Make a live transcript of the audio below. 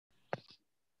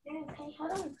Okay,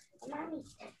 hold on. Mommy.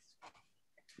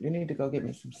 You need to go get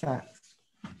me some socks.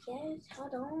 Yes,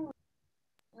 hold on.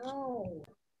 No.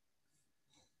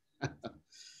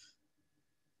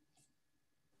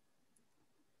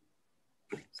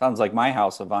 Sounds like my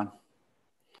house, Yvonne.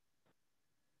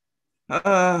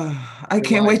 I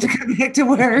can't wait to come back to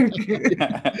work.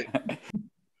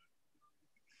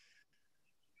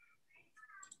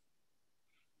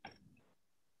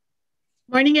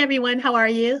 Morning, everyone. How are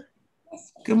you?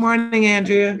 Good morning,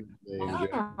 Andrea.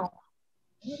 Oh,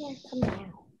 you guys come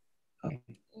down. Okay.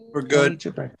 We're good.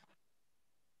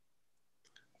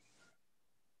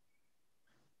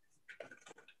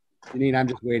 Janine, I'm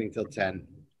just waiting till 10.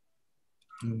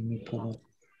 Let me pull up.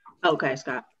 Okay,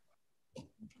 Scott. I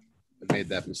made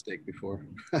that mistake before.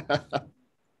 Good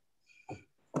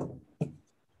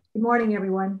morning,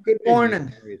 everyone. Good morning.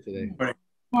 How are you today?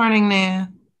 Morning,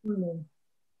 Nan. Morning.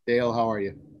 Dale, how are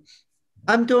you?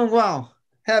 I'm doing well.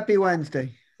 Happy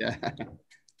Wednesday. Yeah.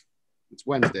 It's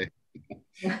Wednesday.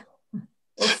 Yeah.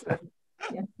 We'll see.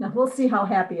 Yeah. Now we'll see how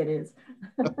happy it is.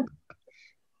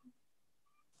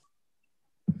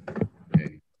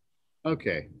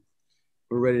 Okay.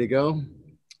 We're ready to go.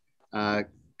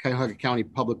 Cuyahoga County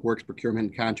Public Works Procurement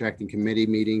and Contracting Committee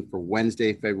meeting for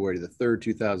Wednesday, February the 3rd,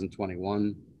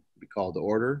 2021. Be called to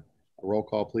order. A roll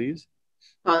call, please.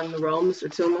 Calling the roll, Mr.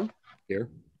 Tuma. Here.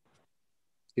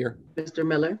 Here. Mr.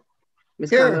 Miller. Ms.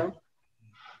 Here. Cotto.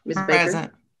 Ms. Baker.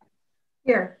 Present.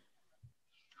 Here.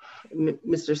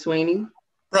 Mr. Sweeney.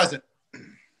 Present.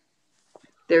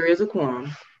 There is a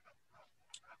quorum.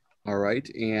 All right.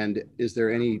 And is there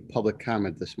any public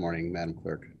comment this morning, Madam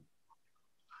Clerk?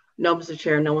 No, Mr.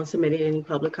 Chair, no one submitted any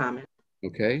public comment.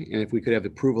 Okay. And if we could have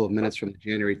approval of minutes from the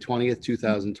January 20th,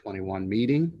 2021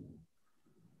 meeting.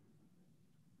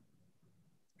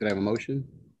 Could I have a motion?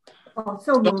 Oh,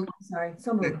 so moved. Sorry,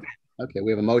 so moved. Okay,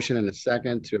 we have a motion and a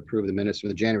second to approve the minutes from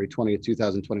the January 20th,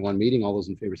 2021 meeting. All those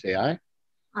in favor say aye.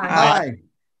 Aye.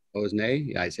 Opposed, nay.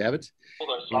 The ayes have it.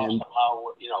 Somehow,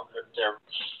 you know, they're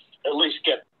at least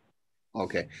get.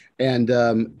 Okay, and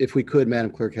if we could,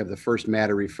 Madam Clerk, have the first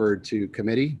matter referred to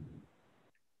committee.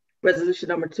 Resolution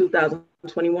number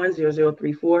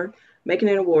 2021-0034, making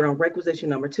an award on requisition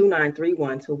number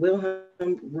 2931 to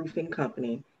Wilhelm Roofing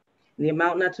Company in the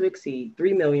amount not to exceed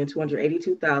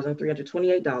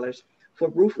 $3,282,328 for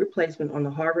roof replacement on the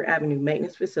Harvard Avenue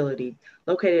Maintenance Facility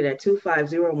located at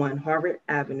 2501 Harvard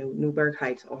Avenue, Newburgh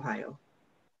Heights, Ohio.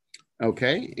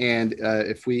 Okay, and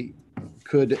if we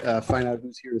could find out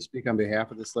who's here to speak on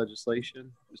behalf of this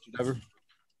legislation, Mr. Dever.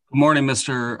 Good morning,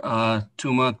 Mr.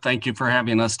 Tuma. Thank you for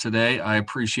having us today. I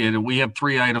appreciate it. We have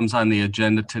 3 items on the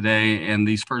agenda today, and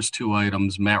these first 2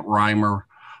 items, Matt Reimer,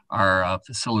 our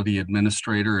facility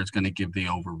administrator, is going to give the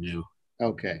overview.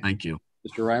 Okay. Thank you.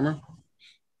 Mr. Reimer.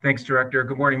 Thanks, Director.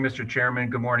 Good morning, Mr. Chairman.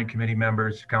 Good morning, committee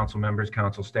members,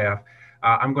 council staff.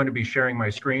 I'm going to be sharing my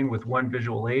screen with one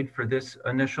visual aid for this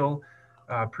initial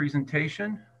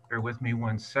presentation. Bear with me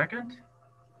 1 second.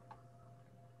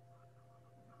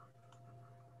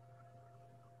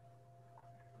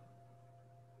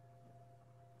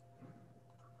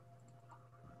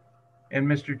 And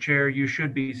Mr. Chair, you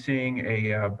should be seeing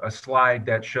a slide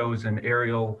that shows an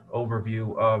aerial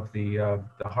overview of the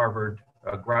Harvard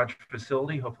garage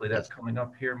facility. Hopefully that's coming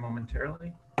up here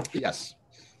momentarily. Yes.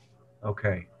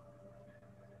 Okay.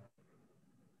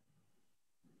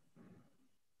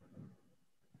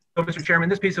 So, Mr. Chairman,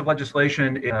 this piece of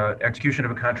legislation is execution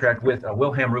of a contract with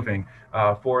Wilhelm Roofing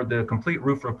for the complete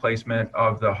roof replacement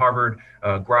of the Harvard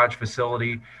garage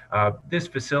facility. This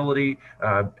facility,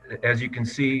 as you can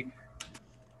see,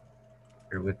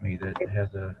 bear with me, that it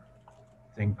has a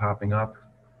thing popping up.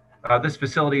 This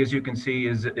facility, as you can see,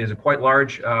 is quite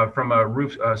large from a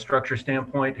roof structure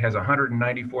standpoint. Has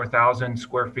 194,000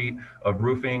 square feet of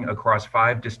roofing across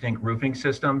 5 distinct roofing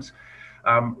systems.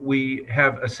 We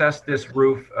have assessed this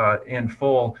roof in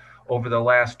full over the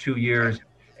last 2 years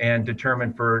and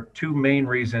determined for 2 main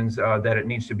reasons that it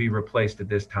needs to be replaced at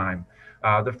this time.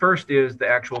 The first is the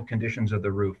actual conditions of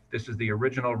the roof. This is the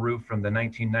original roof from the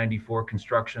 1994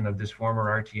 construction of this former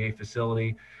RTA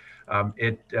facility.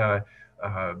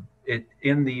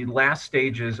 In the last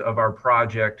stages of our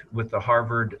project with the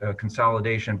Harvard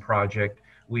consolidation project,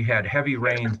 we had heavy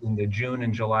rains in the June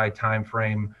and July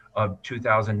timeframe of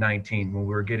 2019 when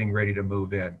we were getting ready to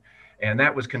move in. And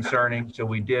that was concerning. So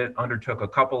we undertook a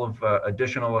couple of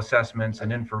additional assessments,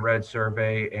 an infrared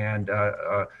survey and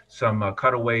some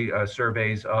cutaway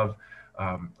surveys of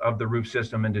the roof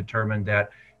system, and determined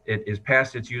that it is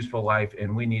past its useful life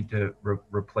and we need to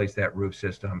replace that roof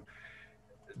system.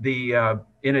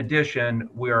 In addition,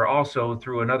 we are also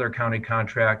through another county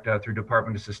contract through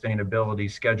Department of Sustainability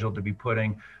scheduled to be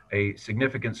putting a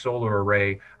significant solar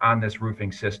array on this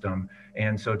roofing system.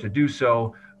 And so to do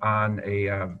so on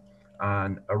a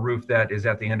roof that is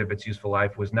at the end of its useful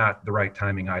life was not the right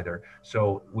timing either.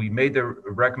 So we made the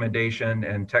recommendation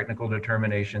and technical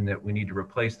determination that we need to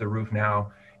replace the roof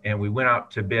now, and we went out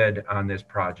to bid on this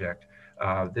project.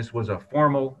 This was a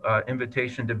formal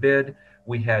invitation to bid.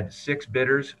 We had 6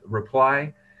 bidders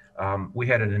reply. We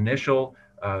had an initial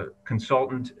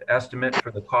consultant estimate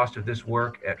for the cost of this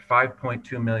work at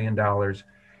 $5.2 million.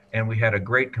 And we had a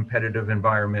great competitive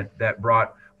environment that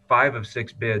brought 5 of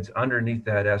 6 bids underneath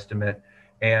that estimate,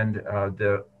 and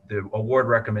the award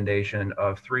recommendation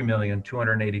of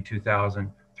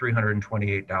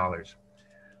 $3,282,328.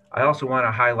 I also want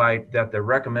to highlight that the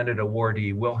recommended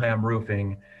awardee, Wilhelm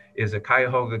Roofing, is a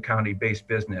Cuyahoga County-based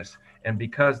business, and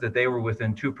because that they were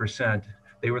within 2%,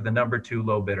 they were the number 2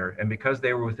 low bidder, and because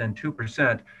they were within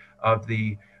 2% of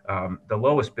the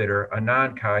lowest bidder, a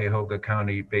non-Cuyahoga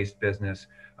County-based business,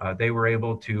 they were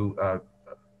able to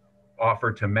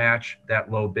offer to match that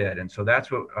low bid. And so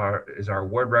that's what is our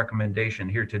award recommendation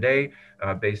here today,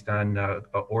 based on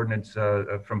ordinance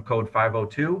from Code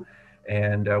 502.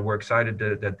 And we're excited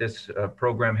that this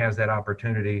program has that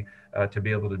opportunity to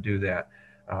be able to do that.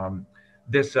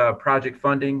 This project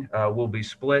funding will be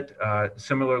split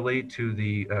similarly to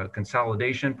the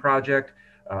consolidation project,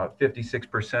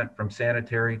 56% from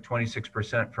sanitary,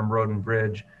 26% from road and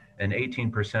bridge, and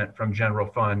 18% from general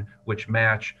fund, which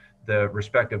match the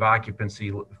respective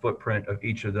occupancy footprint of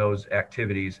each of those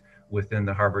activities within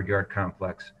the Harvard Yard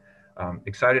complex.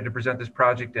 Excited to present this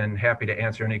project and happy to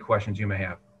answer any questions you may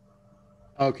have.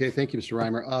 Okay, thank you, Mr.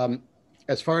 Reimer.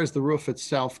 As far as the roof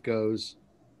itself goes,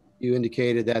 you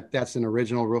indicated that that's an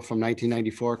original roof from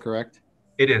 1994, correct?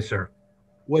 It is, sir.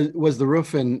 Was the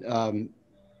roof in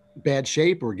bad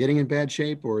shape or getting in bad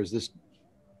shape, or is this?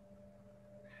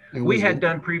 We had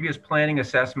done previous planning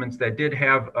assessments that did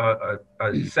have a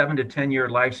 7 to 10 year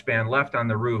lifespan left on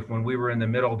the roof when we were in the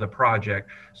middle of the project.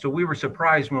 So we were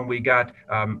surprised when we got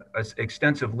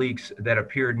extensive leaks that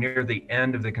appeared near the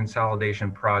end of the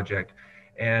consolidation project.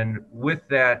 And with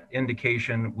that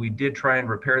indication, we did try and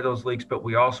repair those leaks, but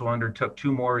we also undertook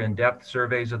 2 more in-depth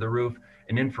surveys of the roof,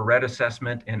 an infrared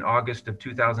assessment in August of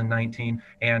 2019,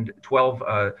 and 12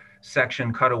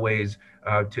 section cutaways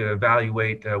to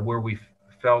evaluate where we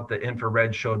felt the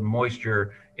infrared showed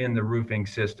moisture in the roofing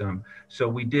system. So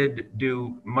we did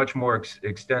do much more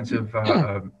extensive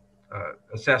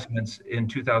assessments in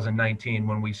 2019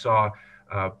 when we saw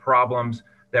problems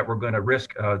that were going to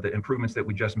risk the improvements that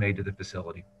we just made to the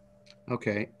facility.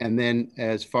 Okay, and then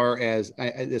as far as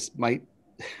this might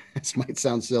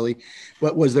sound silly,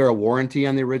 but was there a warranty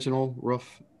on the original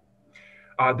roof?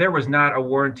 There was not a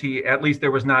warranty, at least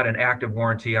there was not an active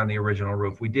warranty on the original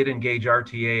roof. We did engage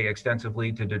RTA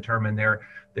extensively to determine their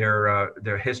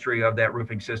history of that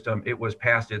roofing system. It was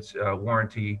past its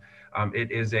warranty.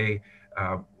 It is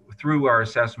through our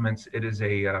assessments, it is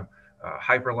a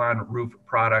Hyperlon roof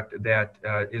product that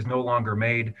is no longer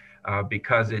made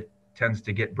because it tends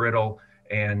to get brittle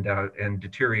and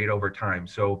deteriorate over time.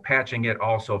 So patching it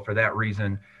also for that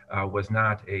reason was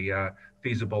not a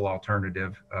feasible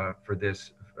alternative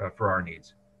for our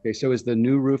needs. Okay, so is the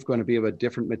new roof going to be of a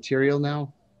different material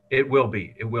now? It will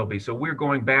be. It will be. So we're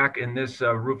going back in this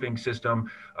roofing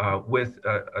system with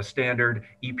a standard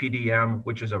EPDM,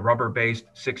 which is a rubber-based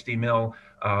 60 mil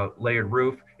layered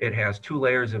roof. It has 2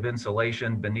 layers of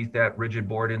insulation beneath that rigid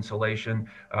board insulation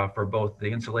for both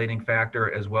the insulating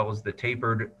factor as well as the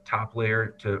tapered top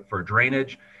layer for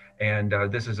drainage. And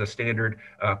this is a standard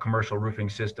commercial roofing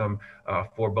system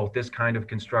for both this kind of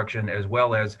construction as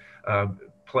well as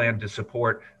planned to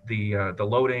support the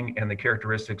loading and the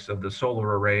characteristics of the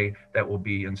solar array that will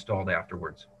be installed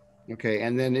afterwards. Okay,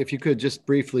 and then if you could just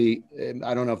briefly,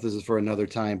 I don't know if this is for another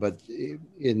time, but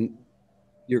in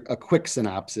a quick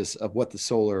synopsis of what the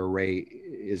solar array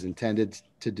is intended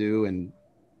to do and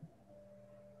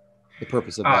the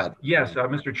purpose of that. Yes,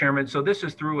 Mr. Chairman. So this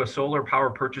is through a solar power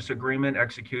purchase agreement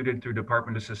executed through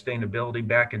Department of Sustainability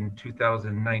back in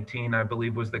 2019, I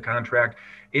believe was the contract.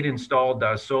 It installed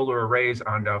solar arrays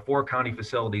on 4 county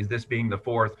facilities, this being the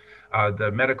 4th,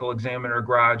 the medical examiner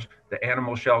garage, the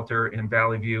animal shelter in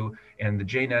Valley View, and the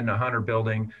Jane Edna Hunter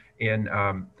building in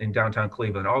downtown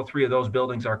Cleveland. All 3 of those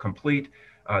buildings are complete.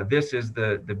 This is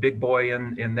the big boy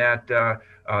in that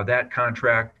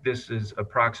contract. This is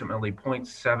approximately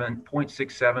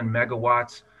 0.67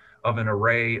 megawatts of an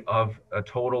array of a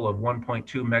total of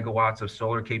 1.2 megawatts of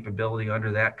solar capability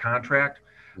under that contract.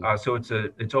 So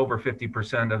it's over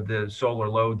 50% of the solar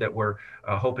load that we're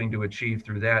hoping to achieve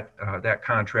through that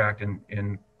contract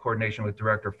in coordination with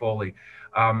Director Foley.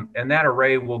 And that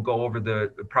array will go over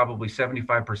the probably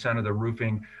 75% of the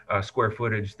roofing square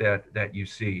footage that you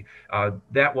see.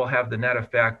 That will have the net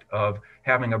effect of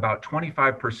having about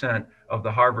 25% of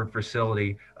the Harvard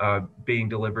facility being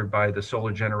delivered by the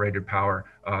solar generated power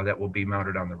that will be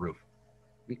mounted on the roof.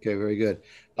 Okay, very good.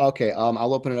 Okay,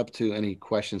 I'll open it up to any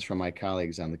questions from my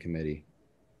colleagues on the committee.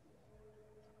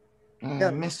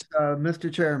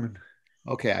 Mr. Chairman.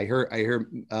 Okay, I heard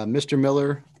Mr.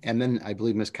 Miller, and then I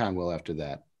believe Ms. Conwell after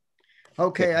that.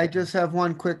 Okay, I just have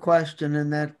one quick question,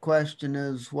 and that question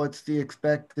is, what's the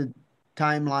expected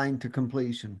timeline to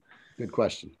completion? Good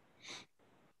question.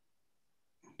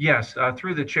 Yes,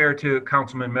 through the chair to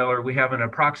Councilman Miller, we have an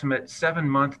approximate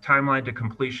 7-month timeline to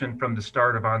completion from the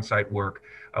start of on-site work.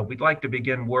 We'd like to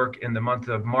begin work in the month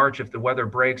of March if the weather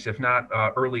breaks, if not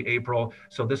early April.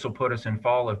 So this will put us in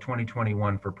fall of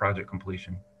 2021 for project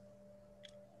completion.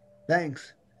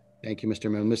 Thanks. Thank you, Mr.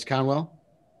 Miller. Ms. Conwell?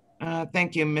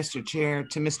 Thank you, Mr. Chair.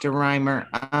 To Mr. Reimer,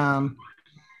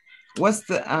 what's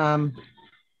the,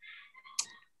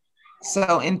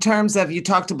 so in terms of, you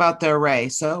talked about the array.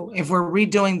 So if we're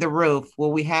redoing the roof,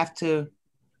 will we have to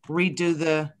redo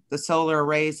the solar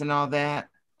arrays and all that?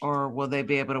 Or will they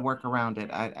be able to work around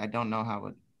it? I don't know how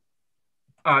it.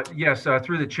 Yes,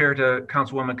 through the chair to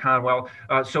Councilwoman Conwell.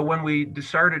 So when we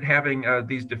started having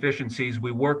these deficiencies,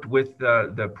 we worked with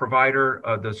the provider,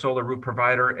 the solar roof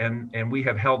provider, and we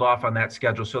have held off on that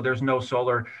schedule. So there's no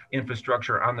solar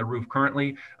infrastructure on the roof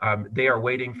currently. They are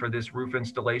waiting for this roof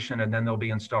installation, and then they'll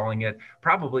be installing it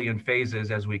probably in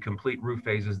phases. As we complete roof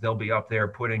phases, they'll be up there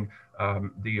putting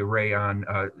the array on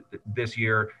this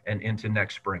year and into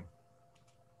next spring.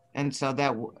 And so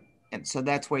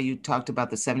that's where you talked about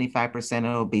the 75%.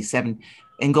 It'll be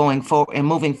and going forward and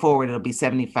moving forward, it'll be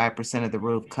 75% of the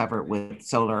roof covered with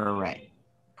solar array.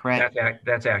 Correct?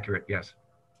 That's accurate. Yes.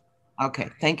 Okay.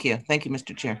 Thank you. Thank you,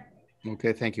 Mr. Chair.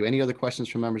 Okay. Thank you. Any other questions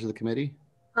from members of the committee?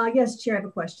 Yes, Chair, I have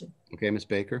a question. Okay, Ms.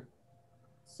 Baker.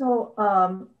 So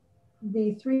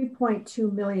the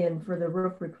 3.2 million for the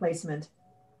roof replacement,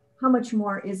 how much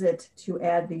more is it to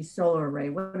add the solar array?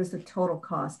 What is the total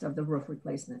cost of the roof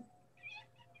replacement?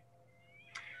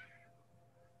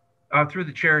 Through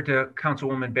the chair to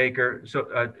Councilwoman Baker,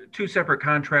 so 2 separate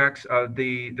contracts.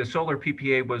 The solar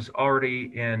PPA was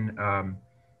already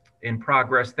in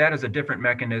progress. That is a different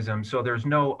mechanism, so there's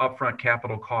no upfront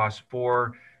capital cost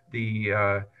for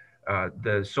the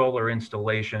solar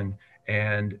installation.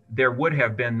 And there would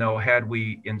have been, though, had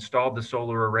we installed the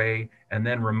solar array and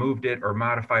then removed it or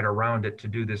modified around it to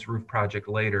do this roof project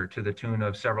later, to the tune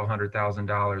of several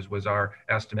 $100,000 was our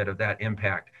estimate of that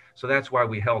impact. So that's why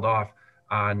we held off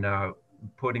on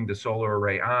putting the solar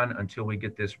array on until we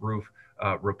get this roof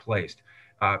replaced.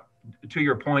 To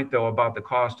your point, though, about the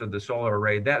cost of the solar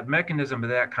array, that mechanism of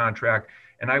that contract,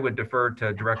 and I would defer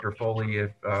to Director Foley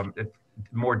if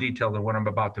more detail than what I'm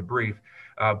about to brief,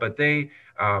 but they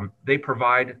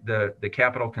provide the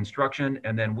capital construction,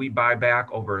 and then we buy back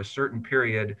over a certain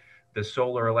period the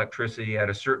solar electricity at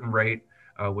a certain rate,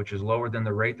 which is lower than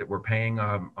the rate that we're paying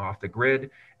off the grid.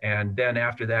 And then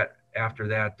after that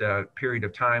period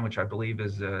of time, which I believe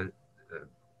is,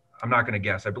 I'm not going to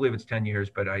guess, I believe it's 10 years,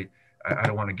 but I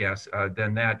don't want to guess,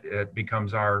 then that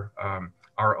becomes our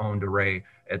owned array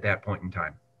at that point in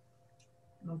time.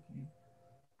 Okay.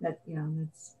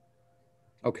 That's.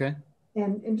 Okay.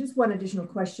 And just one additional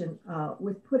question,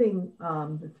 with putting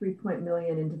the 3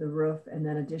 million into the roof and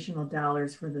then additional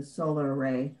dollars for the solar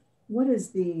array, what is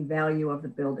the value of the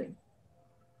building?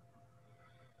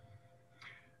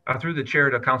 Through the chair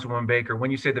to Councilwoman Baker,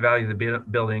 when you say the value of the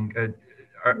building,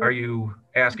 are you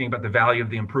asking about the value of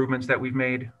the improvements that we've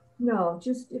made? No,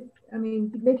 just,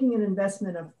 making an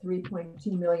investment of 3.2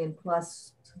 million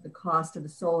plus the cost of the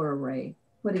solar array,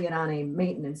 putting it on a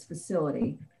maintenance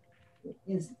facility,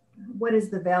 what is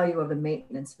the value of a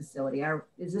maintenance facility?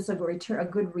 Is this a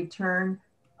good return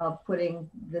of putting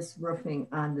this roofing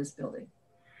on this building?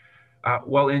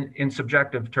 Well, in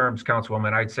subjective terms,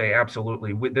 Councilwoman, I'd say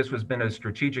absolutely. This has been a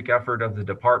strategic effort of the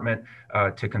department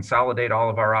to consolidate all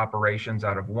of our operations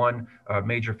out of one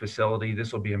major facility.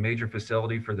 This will be a major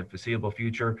facility for the foreseeable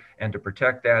future, and to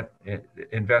protect that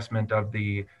investment of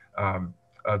the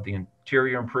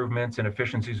interior improvements and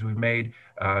efficiencies we've made,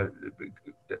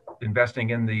 investing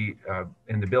in the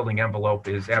building envelope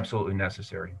is absolutely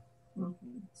necessary. Okay.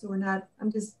 So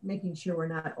I'm just making sure we're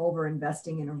not over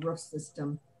investing in a roof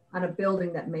system on a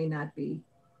building that may not be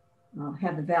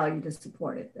have the value to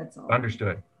support it. That's all.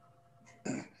 Understood.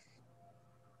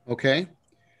 Okay.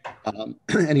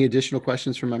 Any additional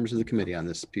questions from members of the committee on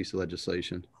this piece of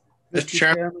legislation? Mr.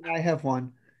 Chairman, I have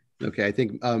one. Okay, I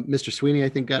think Mr. Sweeney,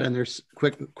 got in there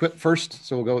quick first.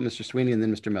 So we'll go with Mr. Sweeney and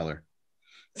then Mr. Miller.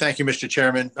 Thank you, Mr.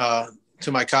 Chairman.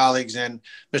 To my colleagues and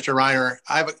Mr. Reiner,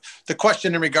 I have the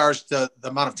question in regards to the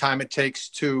amount of time it takes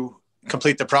to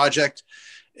complete the project.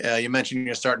 You mentioned you're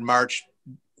going to start in March.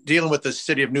 Dealing with the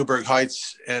city of Newburgh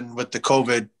Heights and with the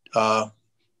COVID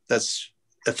that's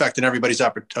affecting everybody's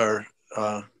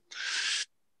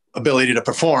ability to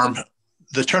perform,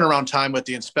 the turnaround time with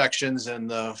the inspections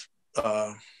and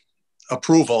the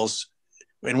approvals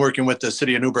and working with the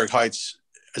city of Newburgh Heights,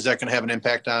 is that going to have an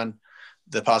impact on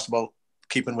the possible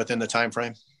keeping within the time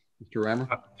frame? Mr.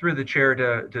 Reimer? Through the chair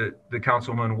to the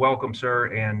councilman, welcome,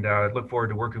 sir, and look forward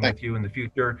to working with you in the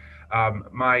future.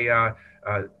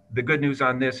 The good news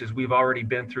on this is we've already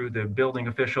been through the building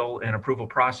official and approval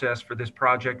process for this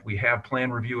project. We have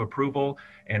plan review approval,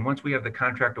 and once we have the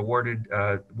contract awarded,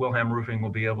 Wilhelm Roofing will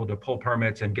be able to pull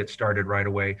permits and get started right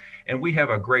away. And we have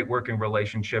a great working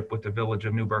relationship with the village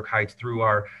of Newburgh Heights through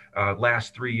our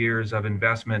last 3 years of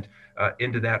investment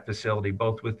into that facility,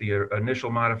 both with the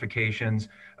initial modifications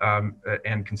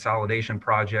and consolidation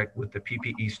project with the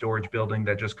PPE storage building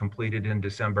that just completed in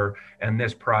December, and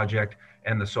this project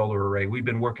and the solar array. We've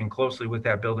been working closely with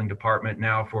that building department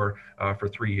now for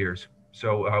 3 years.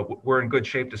 So we're in good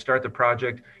shape to start the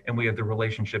project, and we have the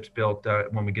relationships built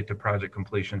when we get to project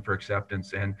completion for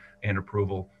acceptance and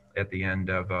approval at the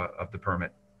end of the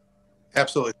permit.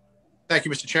 Absolutely. Thank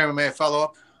you, Mr. Chairman. May I follow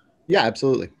up? Yeah,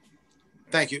 absolutely.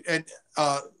 Thank you. And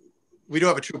we do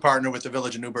have a true partner with the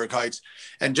village of Newburgh Heights,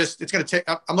 and just it's going to take,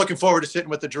 I'm looking forward to sitting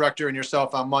with the director and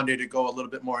yourself on Monday to go a little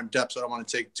bit more in depth. So I don't want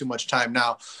to take too much time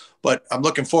now, but I'm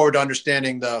looking forward to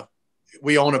understanding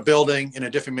we own a building in a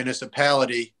different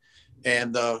municipality,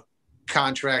 and the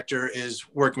contractor is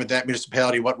working with that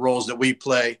municipality, what roles that we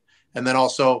play. And then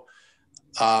also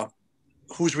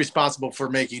who's responsible for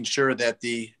making sure that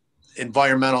the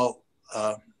environmental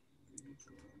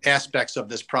aspects of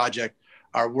this project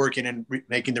are working and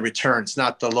making the returns,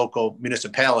 not the local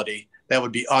municipality. That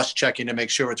would be us checking to make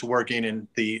sure it's working and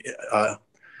the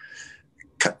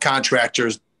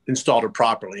contractors installed it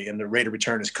properly and the rate of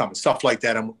return is coming. Stuff like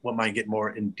that, I might get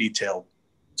more in detail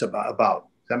about.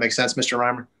 Does that make sense, Mr.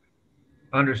 Reimer?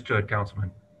 Understood,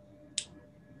 Councilman.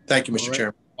 Thank you, Mr.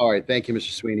 Chairman. All right, thank you,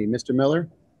 Mr. Sweeney. Mr. Miller?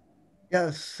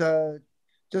 Yes,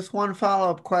 just one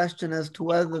follow-up question as to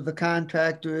whether the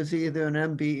contractor is either an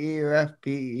MBE or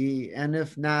FBE, and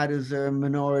if not, is there a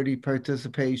minority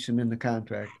participation in the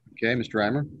contract? Okay, Mr.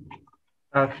 Reimer.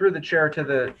 Through the chair to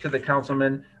the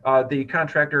councilman, the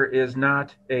contractor is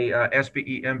not a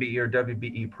SBE, MBE, or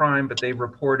WBE prime, but they've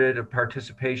reported a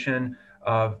participation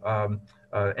of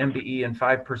MBE in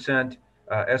 5%,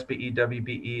 SBE,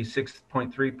 WBE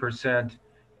 6.3%,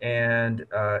 and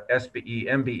SBE,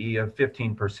 MBE of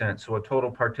 15%. So a total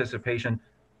participation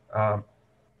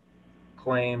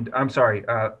claimed, I'm sorry,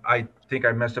 I think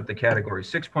I messed up the category,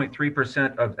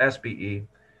 6.3% of SBE,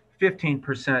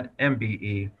 15%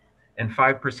 MBE, and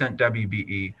 5%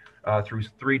 WBE through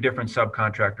 3 different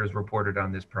subcontractors reported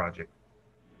on this project.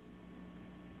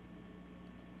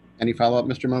 Any follow-up,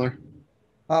 Mr. Miller?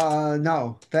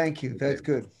 No, thank you. That's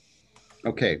good.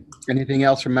 Okay. Anything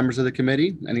else from members of the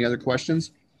committee? Any other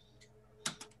questions?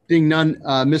 Seeing none,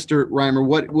 Mr. Reimer,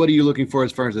 what are you looking for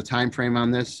as far as the time frame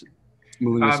on this?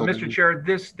 Mr. Chair,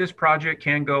 this project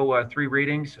can go 3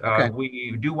 readings. Okay.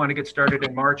 We do want to get started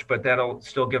in March, but that'll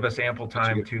still give us ample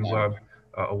time to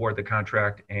award the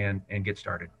contract and get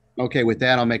started. Okay, with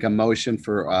that, I'll make a motion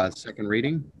for second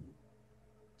reading.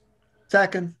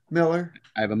 Second, Miller.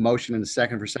 I have a motion and a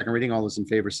second for second reading. All those in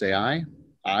favor say aye.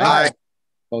 Aye.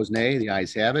 Opposed, nay. The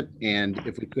ayes have it. And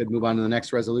if we could move on to the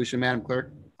next resolution, Madam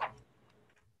Clerk.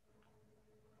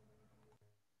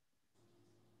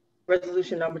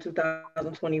 Resolution number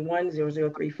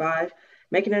 2021-0035,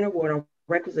 making an award on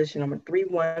requisition number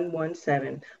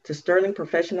 3117 to Sterling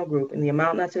Professional Group in the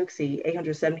amount not to exceed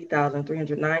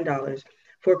 $870,309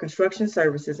 for construction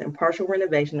services and partial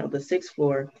renovation of the 6th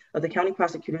floor of the County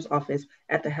Prosecutor's Office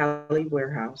at the Halley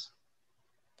Warehouse.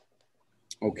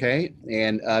 Okay,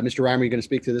 and Mr. Reimer, you going to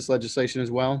speak to this legislation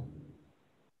as well?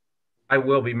 I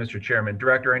will be, Mr. Chairman.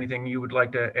 Director, anything you would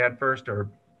like to add first, or?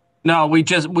 No, we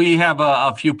have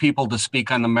a few people to speak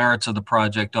on the merits of the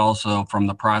project also from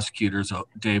the prosecutors,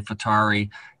 Dave Fatari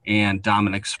and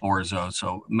Dominic Sforzo.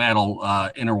 So Matt will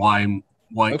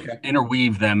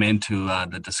interweave them into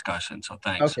the discussion. So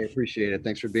thanks. Okay, appreciate it.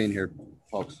 Thanks for being here,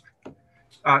 folks.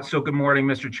 So good morning,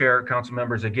 Mr. Chair, council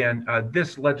members. Again,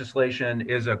 this legislation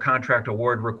is a contract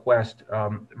award request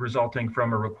resulting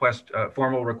from a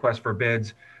formal request for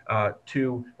bids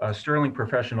to Sterling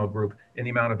Professional Group in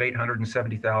the amount of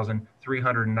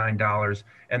 $870,309.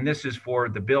 And this is for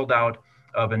the build out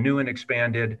of a new and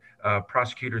expanded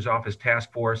prosecutor's office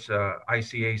task force,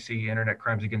 ICAC, Internet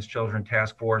Crimes Against Children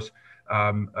Task Force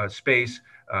space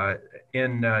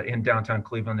in downtown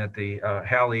Cleveland at the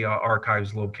Halley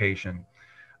Archives location.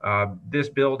 This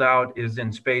build out is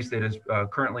in space that is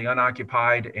currently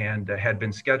unoccupied and had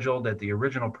been scheduled at the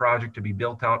original project to be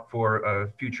built out for a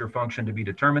future function to be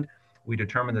determined. We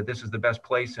determined that this is the best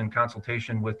place in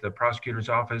consultation with the prosecutor's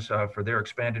office for their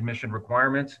expanded mission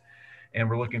requirements. And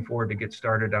we're looking forward to get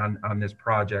started on this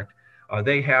project.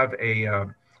 They have a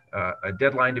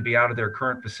deadline to be out of their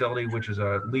current facility, which is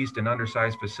a leased and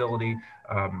undersized facility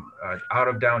out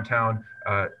of downtown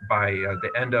by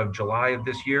the end of July of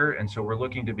this year. And so we're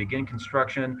looking to begin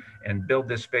construction and build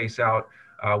this space out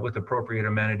with appropriate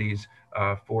amenities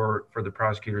for the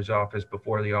prosecutor's office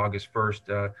before the August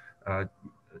 1st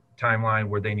timeline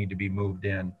where they need to be moved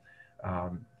in.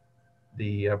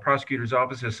 The prosecutor's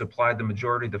office has supplied the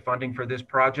majority of the funding for this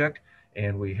project,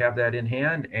 and we have that in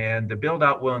hand. And the build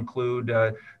out will include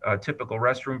typical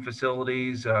restroom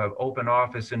facilities, open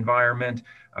office environment,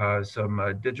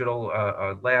 some digital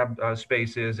lab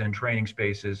spaces and training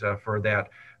spaces for that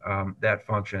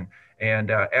function.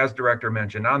 And as director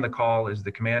mentioned, on the call is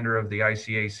the commander of the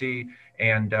ICAC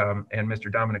and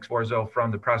Mr. Dominic Sforzo from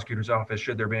the prosecutor's office,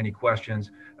 should there be any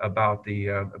questions about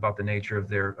the nature of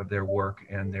their work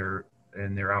and their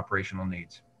operational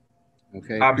needs.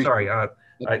 Okay. I'm sorry,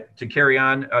 to carry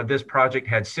on, this project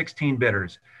had 16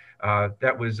 bidders.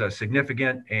 That was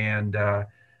significant and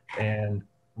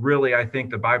really, I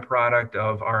think the byproduct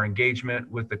of our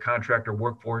engagement with the contractor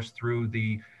workforce through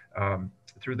the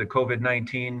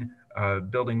COVID-19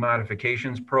 building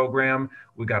modifications program.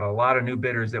 We got a lot of new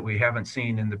bidders that we haven't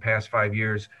seen in the past 5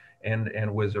 years,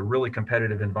 and was a really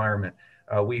competitive environment.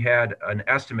 We had an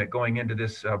estimate going into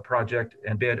this project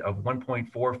and bid of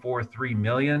 $1.443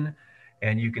 million.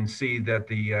 And you can see that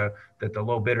the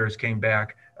low bidders came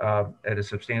back at a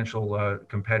substantial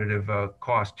competitive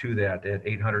cost to that at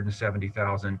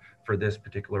 $870,000 for this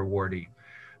particular awardee.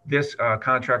 This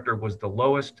contractor was the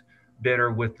lowest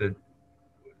bidder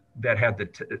that had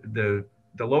the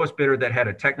lowest bidder that had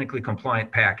a technically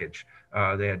compliant package.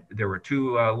 There were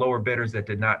two lower bidders that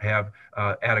did not have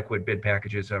adequate bid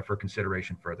packages for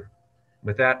consideration further.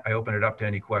 With that, I open it up to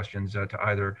any questions to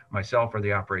either myself or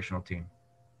the operational team.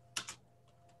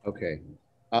 Okay.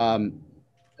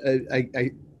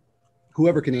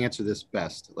 Whoever can answer this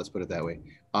best, let's put it that way.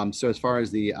 So as far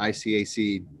as the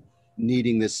ICAC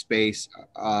needing this space,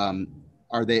 are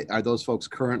those folks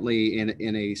currently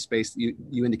in a space?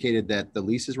 You indicated that the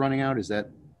lease is running out. Is that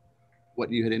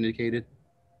what you had indicated?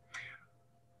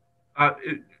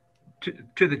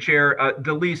 To the chair,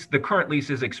 the current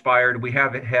lease is expired. We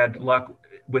haven't had luck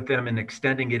with them in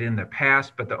extending it in the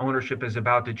past, but the ownership is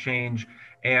about to change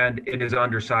and it is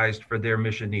undersized for their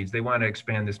mission needs. They want to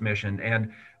expand this mission.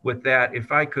 And with that,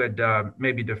 if I could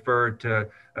maybe defer to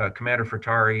Commander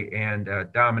Furtari and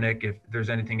Dominic, if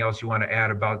there's anything else you want to add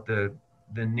about the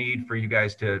need for you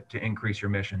guys to increase your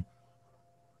mission.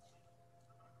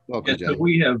 Welcome, so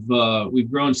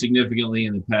we've grown significantly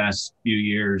in the past few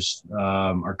years.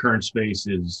 Our current space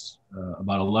is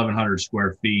about 1,100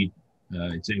 square feet.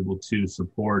 It's able to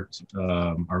support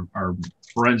our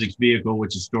forensics vehicle,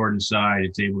 which is stored inside.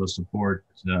 It's able to support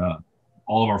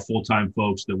all of our full-time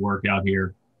folks that work out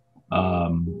here.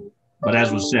 But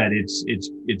as was said,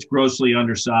 it's grossly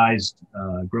undersized,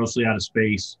 grossly out of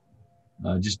space.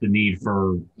 Just the need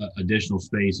for additional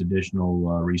space,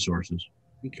 additional resources.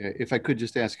 Okay, if I could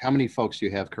just ask, how many folks do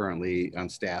you have currently on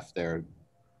staff there?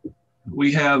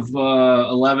 We have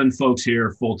 11 folks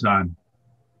here full-time.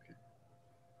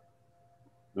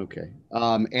 Okay,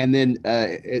 and then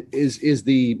is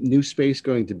the new space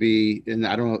going to be, and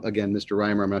I don't know, again, Mr.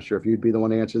 Reimer, I'm not sure if you'd be the one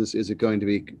to answer this, is it going to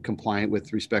be compliant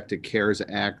with respect to CARES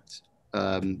Act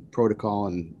protocol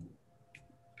and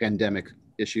pandemic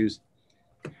issues?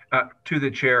 To the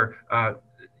chair,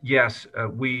 yes,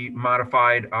 we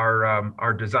modified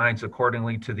our designs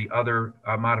accordingly to the other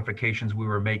modifications we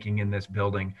were making in this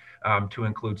building to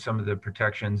include some of the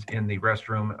protections in the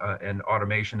restroom and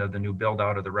automation of the new build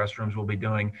out of the restrooms we'll be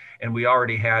doing. And we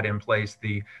already had in place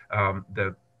the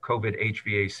COVID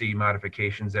HVAC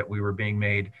modifications that we were being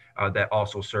made that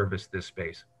also service this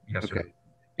space. Yes, okay. Sir.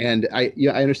 And I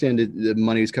understand that the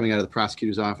money is coming out of the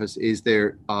prosecutor's office. Is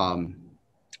there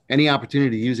any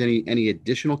opportunity to use any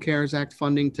additional CARES Act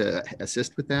funding to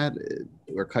assist with that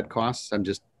or cut costs? I'm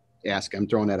just ask? I'm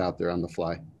throwing that out there on the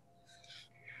fly.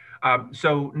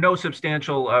 So no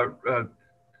substantial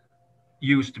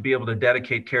use to be able to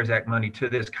dedicate CARES Act money to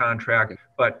this contract,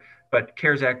 okay. but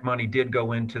CARES Act money did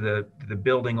go into the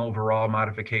building overall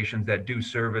modifications that do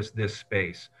service this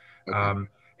space. Okay.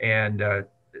 And I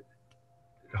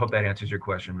hope that answers your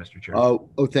question, Mr. Chair. Oh,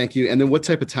 thank you. And then what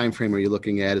type of time frame are you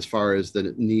looking at as far as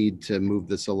the need to move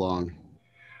this along?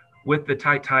 With the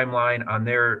tight timeline on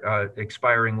their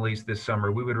expiring lease this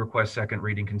summer, we would request second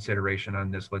reading consideration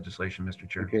on this legislation, Mr.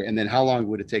 Chair. Okay. And then how long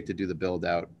would it take to do the build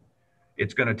out?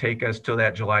 It's going to take us till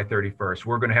that July 31st.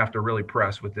 We're going to have to really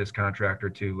press with this contractor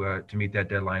to meet that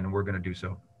deadline, and we're going to do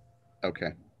so.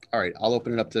 Okay. All right. I'll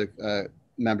open it up to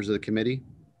members of the committee.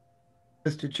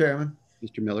 Mr. Chairman.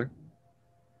 Mr. Miller.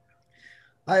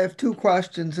 I have two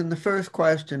questions. And the first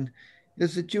question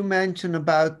is that you mentioned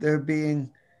about there being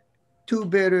two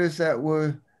bidders that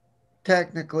were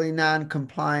technically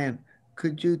non-compliant.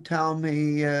 Could you tell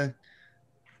me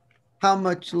how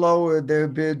much lower their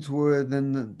bids were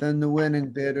than the winning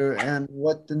bidder, and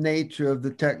what the nature of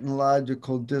the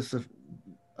technological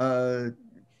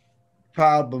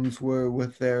problems were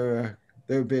with their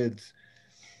bids?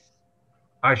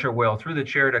 I sure will. Through the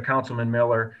chair to Councilman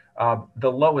Miller,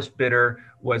 the lowest bidder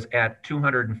was at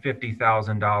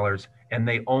 $250,000, and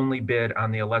they only bid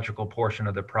on the electrical portion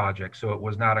of the project. So it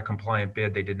was not a compliant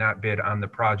bid. They did not bid on the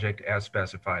project as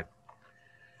specified.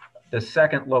 The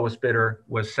second lowest bidder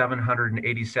was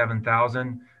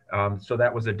 $787,000. So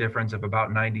that was a difference of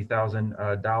about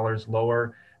 $90,000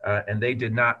 lower. And they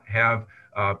did not have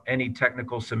any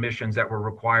technical submissions that were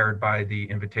required by the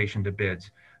invitation to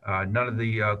bids. None of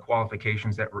the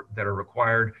qualifications that are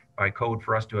required by code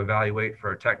for us to evaluate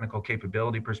for a technical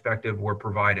capability perspective were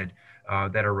provided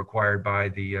that are required by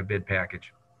the bid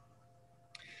package.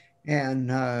 And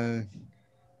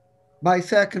my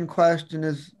second question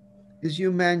is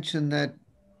you mentioned that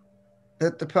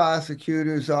the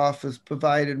prosecutor's office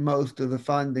provided most of the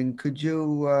funding. Could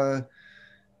you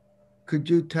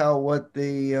tell what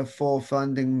the full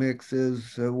funding mix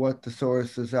is, what the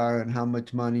sources are, and how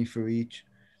much money for each?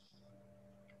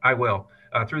 I will.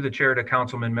 Through the chair to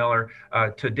Councilman Miller,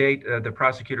 to date, the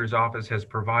prosecutor's office has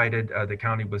provided the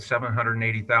county with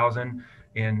 $780,000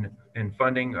 in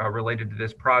funding related to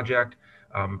this project.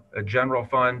 A general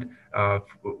fund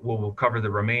will cover the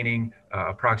remaining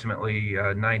approximately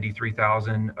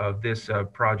 $93,000 of this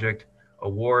project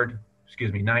award.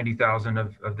 Excuse me,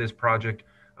 $90,000 of this project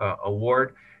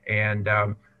award, and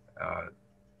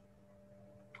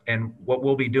what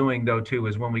we'll be doing though too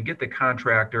is when we get the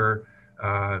contractor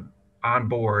on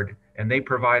board and they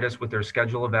provide us with their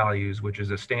schedule of values, which is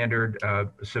a standard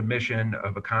submission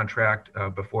of a contract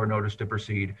before notice to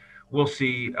proceed, we'll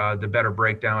see the better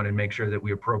breakdown and make sure that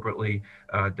we appropriately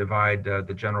divide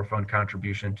the general fund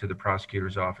contribution to the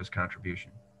prosecutor's office contribution.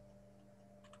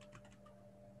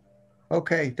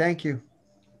 Okay, thank you.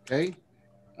 Okay.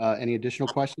 Any additional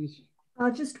questions?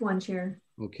 Just one, Chair.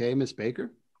 Okay, Ms.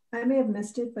 Baker. I may have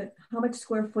missed it, but how much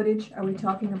square footage are we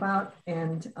talking about,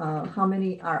 and how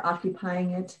many are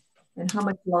occupying it, and how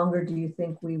much longer do you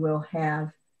think we will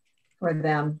have for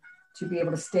them to be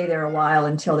able to stay there a while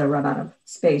until they run out of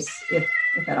space, if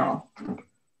at all?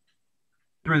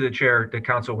 Through the chair to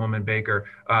Councilwoman Baker,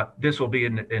 this will be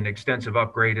an extensive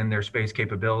upgrade in their space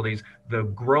capabilities. The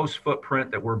gross footprint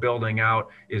that we're building out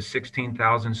is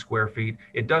 16,000 square feet.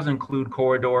 It does include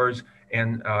corridors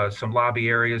and some lobby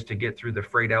areas to get through the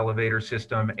freight elevator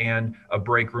system, and a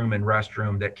break room and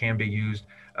restroom that can be used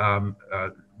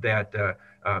that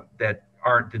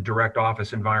aren't the direct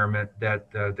office environment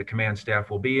that the command staff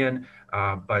will be in.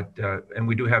 And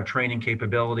we do have training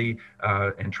capability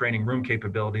and training room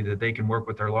capability that they can work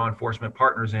with their law enforcement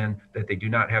partners in, that they do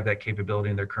not have that capability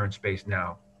in their current space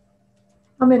now.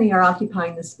 How many are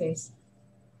occupying this space?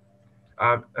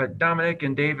 Dominic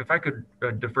and Dave, if I could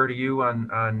defer to you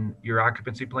on your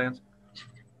occupancy plans.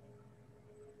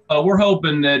 We're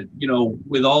hoping that,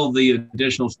 with all the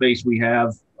additional space we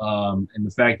have, and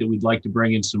the fact that we'd like to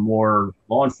bring in some more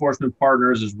law enforcement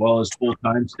partners as well as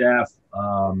full-time staff,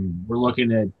 we're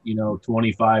looking at,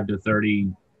 25 to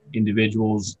 30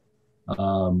 individuals.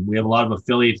 We have a lot of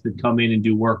affiliates that come in and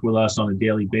do work with us on a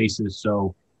daily basis.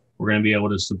 So we're going to be able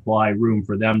to supply room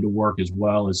for them to work as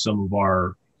well as some of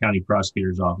our county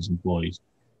prosecutor's office employees.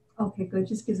 Okay, good.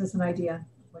 Just gives us an idea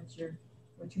what you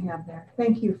have there.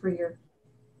 Thank you for your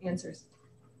answers.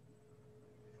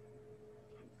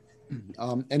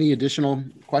 Any additional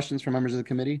questions from members of the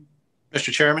committee?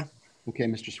 Mr. Chairman. Okay,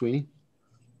 Mr. Sweeney.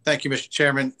 Thank you, Mr.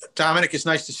 Chairman. Dominic, it's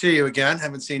nice to see you again.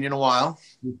 Haven't seen you in a while.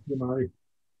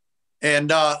 And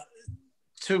to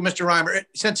Mr. Reimer,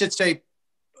 since it's a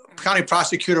county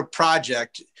prosecutor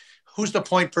project, who's the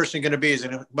point person going to be? Is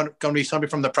it going to be somebody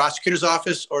from the prosecutor's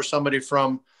office or somebody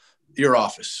from your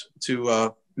office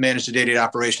to manage the day-to-day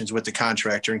operations with the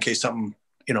contractor in case something,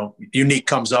 unique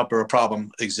comes up or a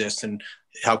problem exists, and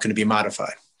how can it be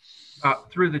modified?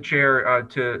 Through the chair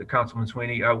to Councilman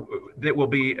Sweeney, that will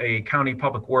be a county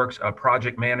public works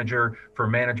project manager for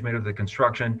management of the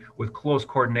construction with close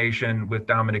coordination with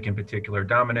Dominic in particular.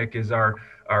 Dominic is our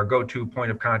go-to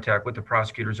point of contact with the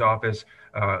prosecutor's office.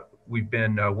 We've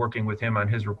been working with him on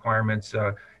his requirements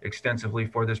extensively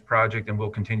for this project, and we'll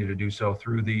continue to do so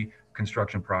through the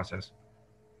construction process.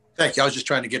 Thank you. I was just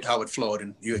trying to get how it flowed,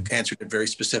 and you answered it very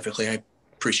specifically. I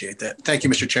appreciate that. Thank you,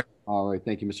 Mr. Chair. All right.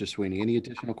 Thank you, Mr. Sweeney. Any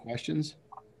additional questions?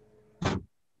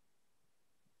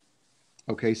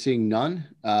 Okay, seeing none.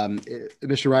 Mr.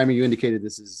 Reimer, you indicated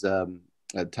this is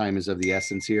time is of the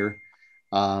essence here.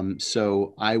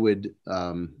 So I would,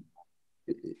 I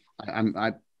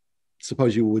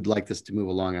suppose you would like this to move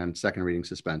along on second reading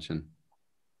suspension.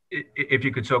 If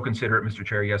you could so consider it, Mr.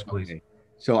 Chair. Yes, please. Okay.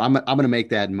 So I'm going to make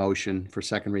that motion for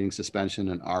second reading suspension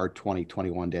on R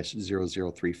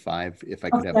 2021-0035. If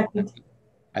I could have,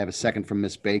 I have a second from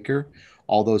Ms. Baker.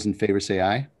 All those in favor say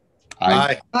aye.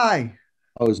 Aye. Aye.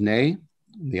 Opposed, nay.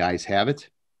 The ayes have it.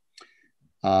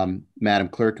 Madam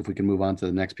Clerk, if we can move on to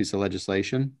the next piece of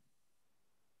legislation.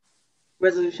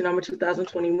 Resolution number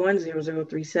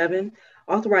 2021-0037,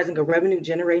 authorizing a revenue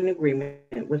generating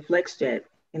agreement with FlexJet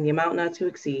in the amount not to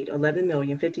exceed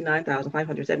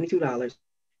 $11,059,572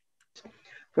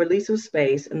 for lease of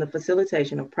space and the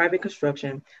facilitation of private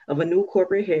construction of a new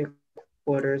corporate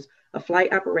headquarters, a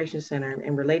flight operations center,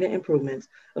 and related improvements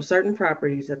of certain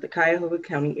properties at the Cuyahoga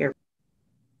County Airport.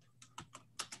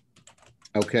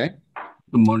 Okay.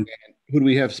 Good morning. Who do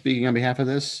we have speaking on behalf of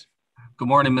this? Good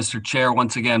morning, Mr. Chair.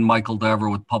 Once again, Michael Dever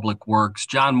with Public Works.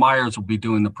 John Myers will be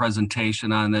doing the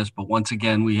presentation on this, but once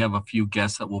again, we have a few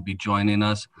guests that will be joining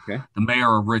us. Okay. The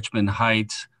Mayor of Richmond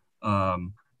Heights,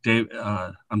 David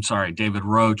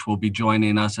Roach will be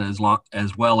joining us as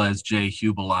well as Jay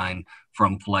Hubeline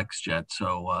from FlexJet.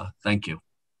 So thank you.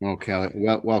 Okay.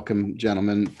 Well, welcome,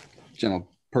 gentlemen,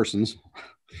 persons.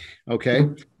 Okay.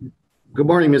 Good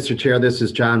morning, Mr. Chair. This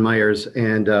is John Myers,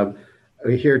 and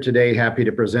we're here today happy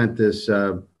to present this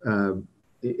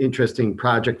interesting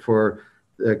project for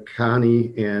the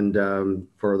county and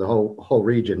for the whole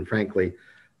region, frankly.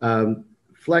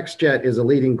 FlexJet is a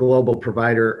leading global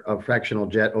provider of fractional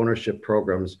jet ownership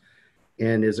programs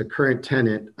and is a current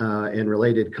tenant and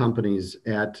related companies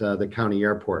at the county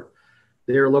airport.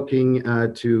 They're looking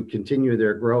to continue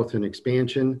their growth and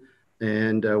expansion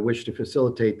and wish to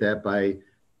facilitate that by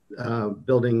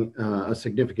building a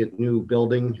significant new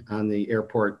building on the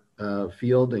airport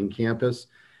field and campus.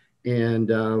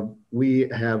 And we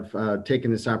have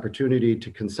taken this opportunity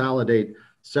to consolidate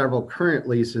several current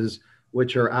leases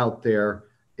which are out there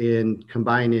and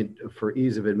combine it for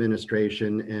ease of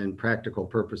administration and practical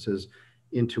purposes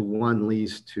into one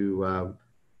lease to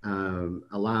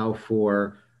allow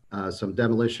for some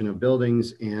demolition of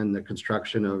buildings and the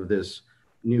construction of this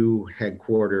new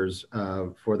headquarters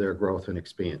for their growth and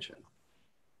expansion.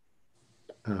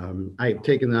 I've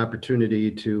taken the opportunity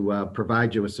to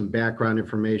provide you with some background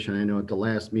information. I know at the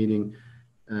last meeting,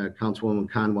 Councilwoman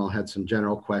Conwell had some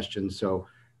general questions, so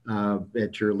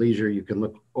at your leisure, you can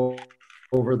look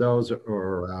over those,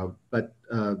 but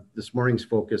this morning's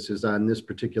focus is on this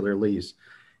particular lease.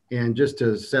 And just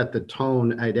to set the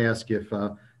tone, I'd ask if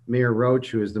Mayor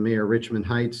Roach, who is the Mayor of Richmond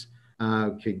Heights,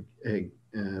 could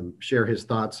share his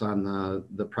thoughts on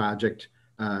the project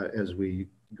as we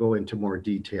go into more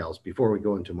details, before we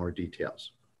go into more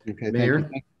details. Okay, Mayor?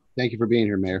 Thank you for being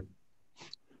here, Mayor.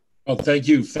 Well, thank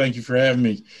you. Thank you for having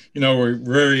me. You know, we're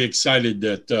very excited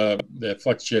that that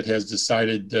FlexJet has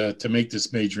decided to make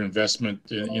this major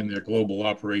investment in their global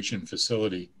operation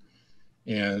facility,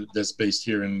 and that's based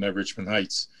here in Richmond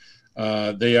Heights.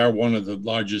 They are one of the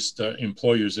largest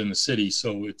employers in the city,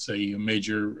 so it's a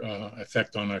major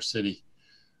effect on our city.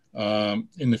 And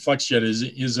the FlexJet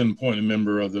is an important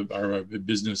member of our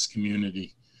business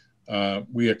community.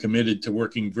 We are committed to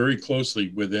working very closely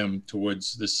with them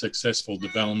towards the successful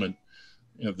development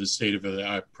of the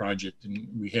state-of-the-art project, and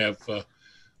we have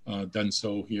done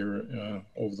so here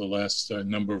over the last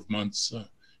number of months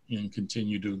and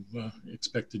continue to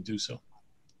expect to do so.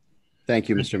 Thank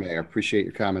you, Mr. Mayor. Appreciate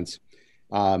your comments.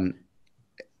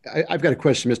 I've got a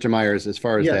question, Mr. Myers, as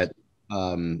far as that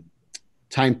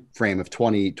time frame of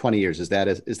 20 years. Is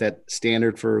that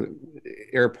standard for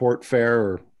airport fare?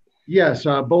 Or? Yes,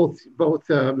 both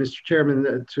Mr.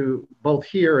 Chairman, to both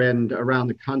here and around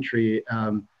the country,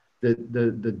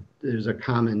 there's a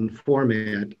common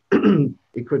format.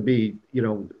 It could be,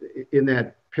 in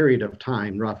that period of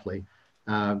time, roughly.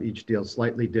 Each deal is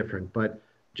slightly different, but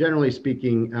generally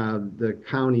speaking, the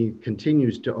county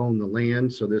continues to own the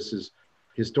land. So this is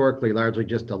historically largely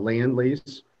just a land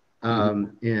lease.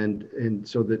 And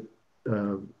so that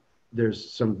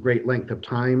there's some great length of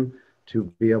time to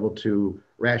be able to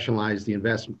rationalize the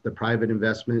investment, the private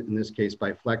investment, in this case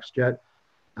by FlexJet,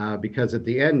 because at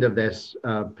the end of this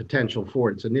potential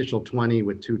for its initial 20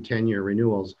 with 2 10-year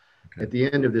renewals, at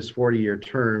the end of this 40-year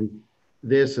term,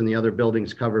 this and the other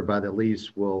buildings covered by the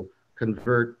lease will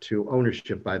convert to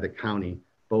ownership by the county,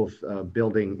 both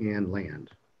building and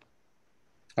land.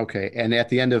 Okay, and at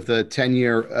the end of the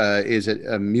 10-year, is it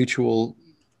a mutual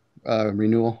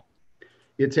renewal?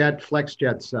 It's at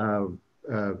FlexJet's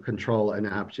control and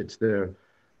option. It's the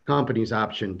company's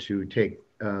option to take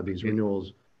these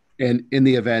renewals. And in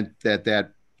the event that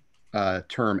that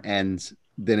term ends,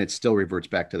 then it still reverts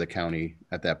back to the county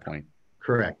at that point?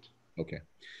 Correct. Okay.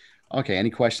 Okay, any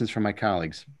questions from my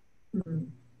colleagues?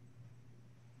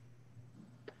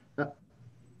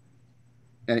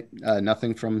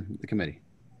 Nothing from the committee?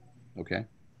 Okay.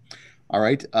 All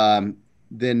right.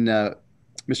 Then,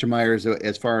 Mr. Myers,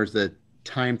 as far as the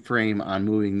time frame on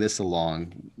moving this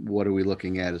along, what are we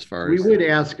looking at as far as? We would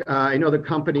ask, I know the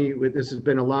company, this has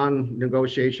been a long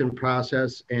negotiation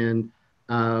process, and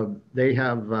they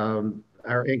have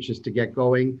are anxious to get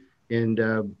going.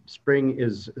 And spring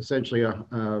is essentially,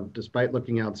 despite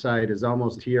looking outside, is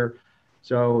almost here.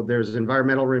 So there's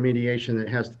environmental remediation that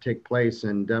has to take place,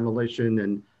 and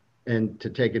demolition, and to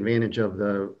take advantage of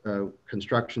the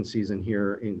construction season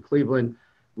here in Cleveland.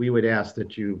 We would ask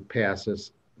that you pass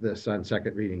this on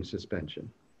second reading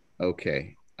suspension.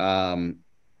 Okay.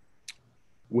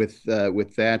 With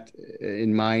that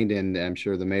in mind, and I'm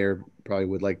sure the mayor probably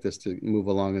would like this to move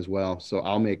along as well. So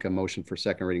I'll make a motion for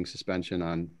second reading suspension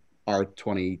on R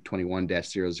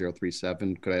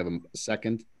 2021-0037. Could I have a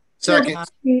second? Second.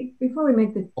 Before we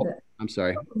make the I'm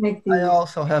sorry. I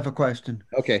also have a question.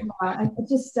 Okay. I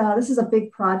just this is a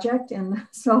big project, and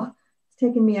so it's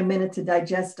taken me a minute to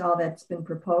digest all that's been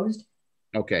proposed.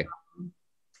 Okay.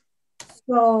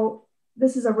 So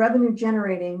this is a revenue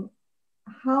generating.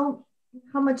 How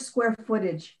much square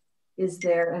footage is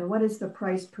there, and what is the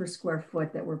price per square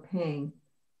foot that we're paying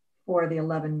for the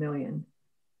 11 million?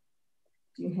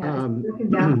 Do you have looking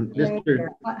down?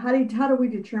 How do we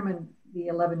determine the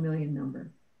 11 million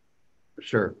number?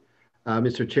 Sure.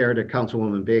 Mr. Chair, to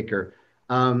Councilwoman Baker.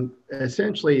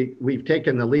 Essentially, we've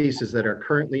taken the leases that are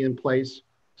currently in place.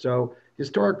 So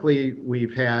historically,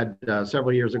 we've had,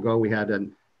 several years ago, we had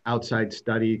an outside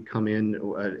study come in,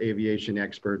 aviation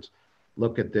experts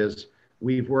look at this.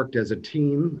 We've worked as a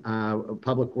team,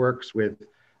 Public Works with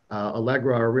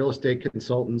Allegra, our real estate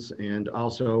consultants, and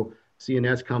also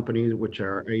CNS companies, which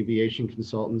are aviation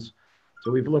consultants. So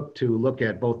we've looked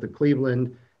at both the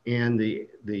Cleveland and the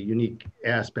unique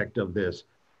aspect of this.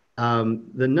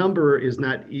 The number is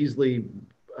not easily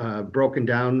broken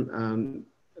down,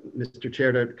 Mr.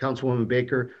 Chair, to Councilwoman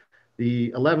Baker.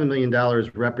 The $11 million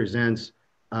represents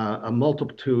a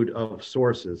multitude of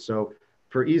sources. So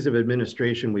for ease of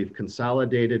administration, we've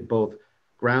consolidated both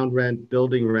ground rent,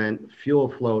 building rent, fuel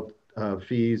float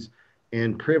fees,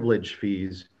 and privilege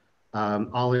fees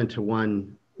all into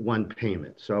one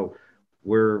payment. So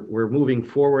we're moving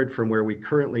forward from where we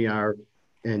currently are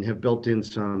and have built in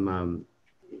some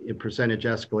percentage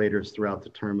escalators throughout the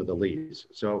term of the lease.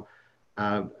 So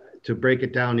to break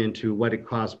it down into what it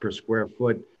costs per square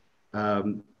foot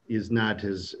is not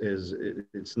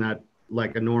it's not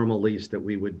like a normal lease that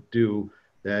we would do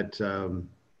that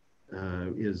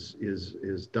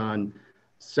is done.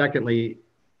 Secondly,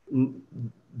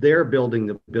 they're building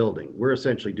the building. We're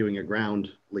essentially doing a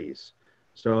ground lease.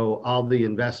 So all the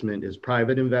investment is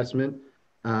private investment.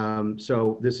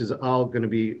 So this is all going to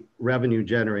be revenue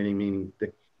generating, meaning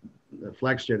the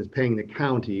FlexJet is paying the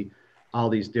county all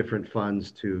these different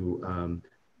funds to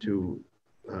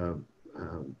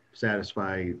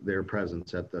satisfy their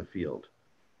presence at the field.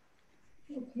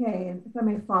 Okay, and if I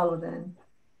may follow then,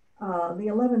 the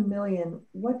 11 million,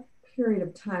 what period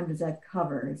of time does that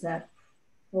cover? Is that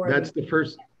for? That's the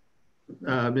first,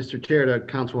 Mr. Chair, to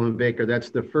Councilwoman Baker, that's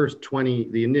the first 20,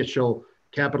 the initial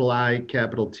capital I,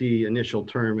 capital T initial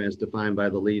term as defined by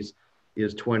the lease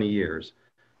is 20 years.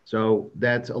 So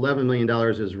that's $11 million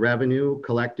is revenue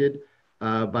collected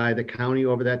by the county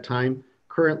over that time.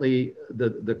 Currently,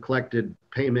 the collected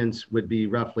payments would be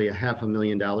roughly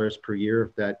 $500,000 per year,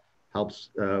 if that helps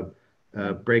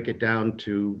break it down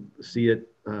to see it,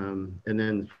 and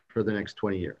then for the next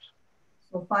 20 years.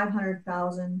 So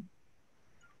 500,000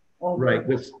 over right,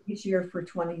 each year for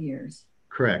 20 years.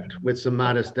 Correct, with some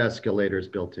modest escalators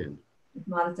built in. With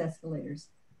modest escalators.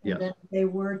 And Yes. then if they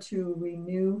were to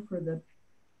renew for the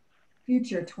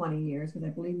future 20 years, because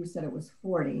I believe you said it was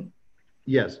 40.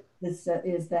 Yes.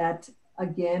 Is that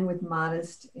again with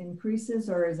modest increases,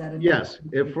 or is that? Yes.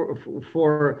 If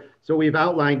so we've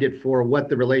outlined it for what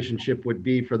the relationship would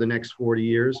be for the next 40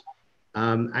 years.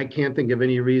 I can't think of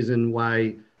any reason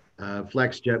why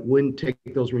FlexJet wouldn't take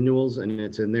those renewals, and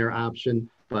it's in their option,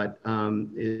 but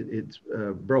it's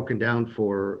broken down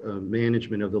for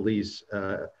management of the lease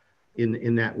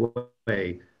in that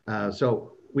way.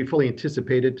 So we fully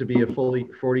anticipate it to be a fully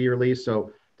 40-year lease.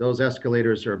 So those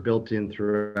escalators are built in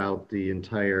throughout the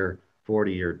entire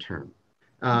 40-year term.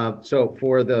 So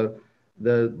for the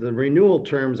renewal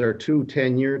terms are 2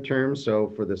 10-year terms.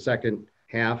 So for the second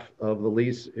half of the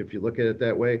lease, if you look at it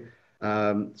that way.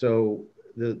 So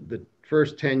the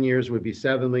first 10 years would be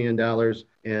 $7 million,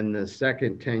 and the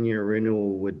second 10-year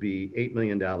renewal would be $8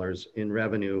 million in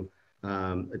revenue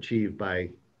achieved by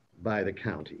the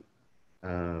county.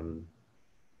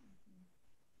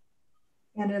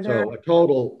 And so a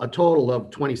total of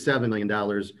 $27 million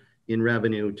in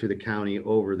revenue to the county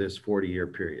over this 40-year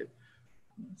period.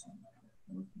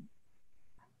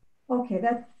 Okay,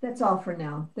 that's all for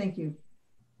now. Thank you.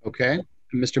 Okay,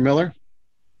 Mr. Miller?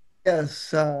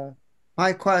 Yes,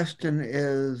 my question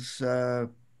is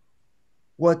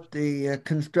what the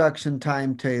construction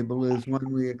timetable is,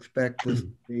 when we expect this to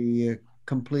be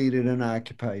completed and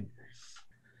occupied.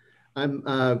 I'm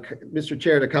Mr.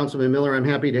 Chair, to Councilman Miller, I'm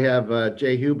happy to have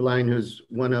Jay Hubline, who's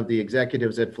one of the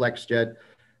executives at FlexJet,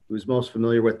 who's most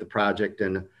familiar with the project,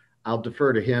 and I'll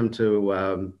defer to him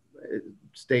to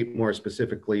state more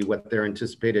specifically what their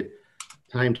anticipated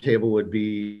timetable would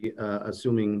be,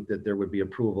 assuming that there would be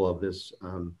approval of this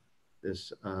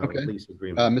lease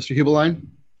agreement. Mr. Hubline,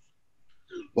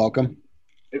 welcome.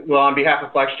 Well, on behalf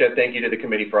of FlexJet, thank you to the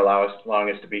committee for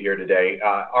allowing us to be here today.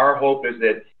 Our hope is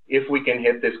that if we can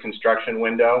hit this construction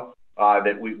window,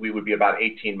 that we would be about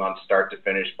 18 months start to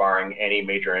finish, barring any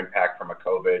major impact from a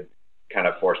COVID kind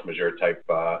of force majeure type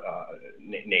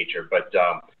nature. But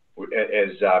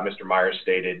as Mr. Myers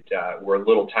stated, we're a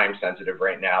little time sensitive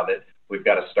right now, that we've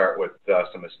got to start with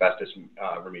some asbestos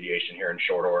remediation here in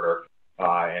short order.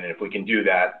 And if we can do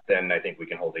that, then I think we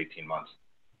can hold 18 months.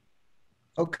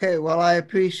 Okay, well, I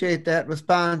appreciate that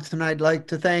response, and I'd like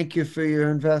to thank you for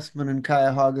your investment in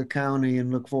Cuyahoga County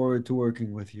and look forward to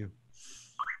working with you.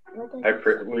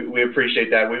 We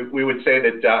appreciate that. We would say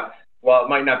that while it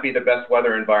might not be the best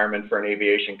weather environment for an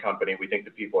aviation company, we think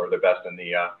the people are the best in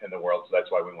the world, so that's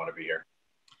why we want to be here.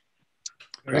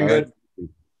 Very good.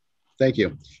 Thank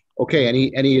you. Okay,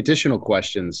 any additional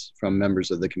questions from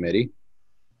members of the committee?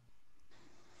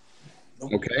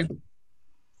 Okay.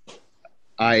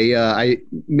 I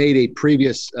made a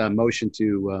previous motion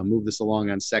to move this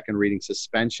along on second reading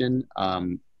suspension.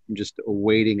 I'm just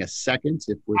awaiting a second.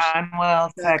 If we're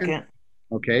Conwell, second.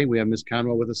 Okay, we have Ms.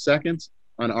 Conwell with a second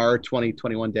on R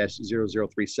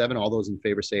 2021-0037. All those in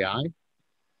favor say aye.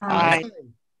 Aye.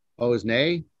 Opposed,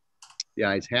 nay. The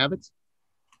ayes have it.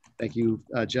 Thank you,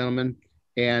 gentlemen.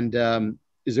 And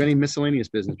is there any miscellaneous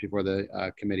business before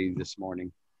the committee this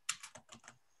morning?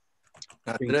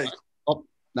 Not today. Oh,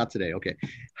 not today. Okay.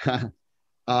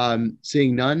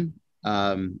 Seeing none,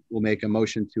 we'll make a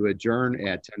motion to adjourn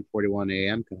at 10:41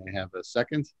 a.m. Can I have a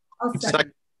second? I'll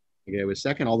second. Okay, with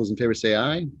second. All those in favor say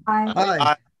aye. Aye.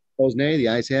 Aye. Opposed, nay. The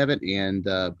ayes have it. And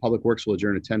Public Works will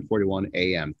adjourn at 10:41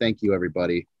 a.m. Thank you,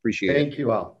 everybody. Appreciate it. Thank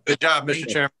you all. Good job, Mr.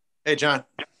 Chairman. Hey, John.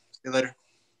 See you later.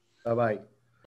 Bye-bye.